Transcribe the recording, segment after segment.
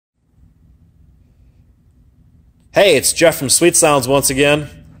Hey, it's Jeff from Sweet Sounds once again.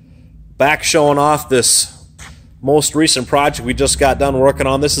 Back showing off this most recent project we just got done working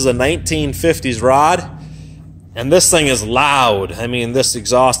on. This is a 1950s rod, and this thing is loud. I mean, this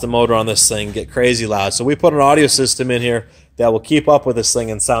exhaust and motor on this thing get crazy loud. So we put an audio system in here that will keep up with this thing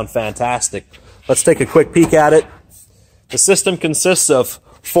and sound fantastic. Let's take a quick peek at it. The system consists of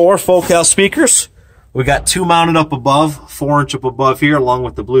 4 Focal speakers. We got 2 mounted up above, 4-inch up above here, along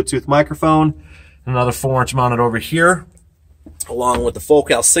with the Bluetooth microphone. Another 4-inch mounted over here, along with the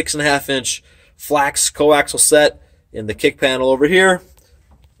Focal 6.5-inch flax coaxial set in the kick panel over here,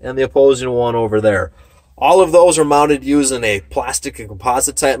 and the opposing one over there. All of those are mounted using a plastic and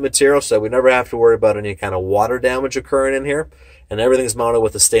composite type material, so we never have to worry about any kind of water damage occurring in here, and everything's mounted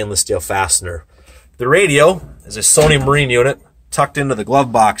with a stainless steel fastener. The radio is a Sony Marine unit tucked into the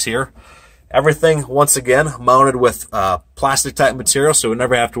glove box here. Everything, once again, mounted with plastic type material, so we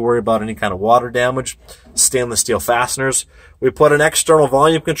never have to worry about any kind of water damage. Stainless steel fasteners. We put an external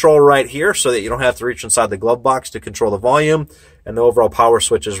volume control right here so that you don't have to reach inside the glove box to control the volume, and the overall power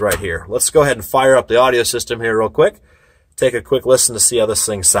switch is right here. Let's go ahead and fire up the audio system here real quick. Take a quick listen to see how this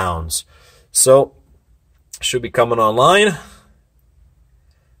thing sounds. So, should be coming online.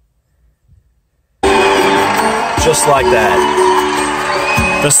 Just like that.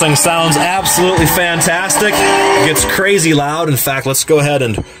 This thing sounds absolutely fantastic. It gets crazy loud. In fact, let's go ahead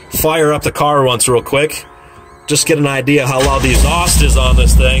and fire up the car once real quick. Just get an idea how loud the exhaust is on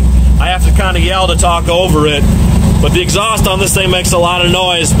this thing. I have to kind of yell to talk over it, but the exhaust on this thing makes a lot of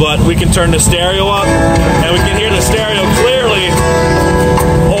noise, but we can turn the stereo up, and we can hear the stereo clearly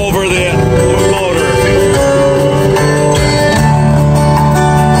over the motor.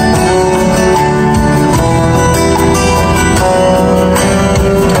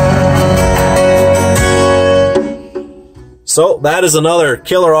 So that is another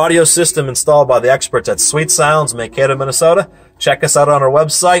killer audio system installed by the experts at Sweet Sounds, Mankato, Minnesota. Check us out on our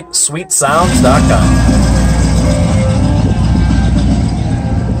website, sweetsounds.com.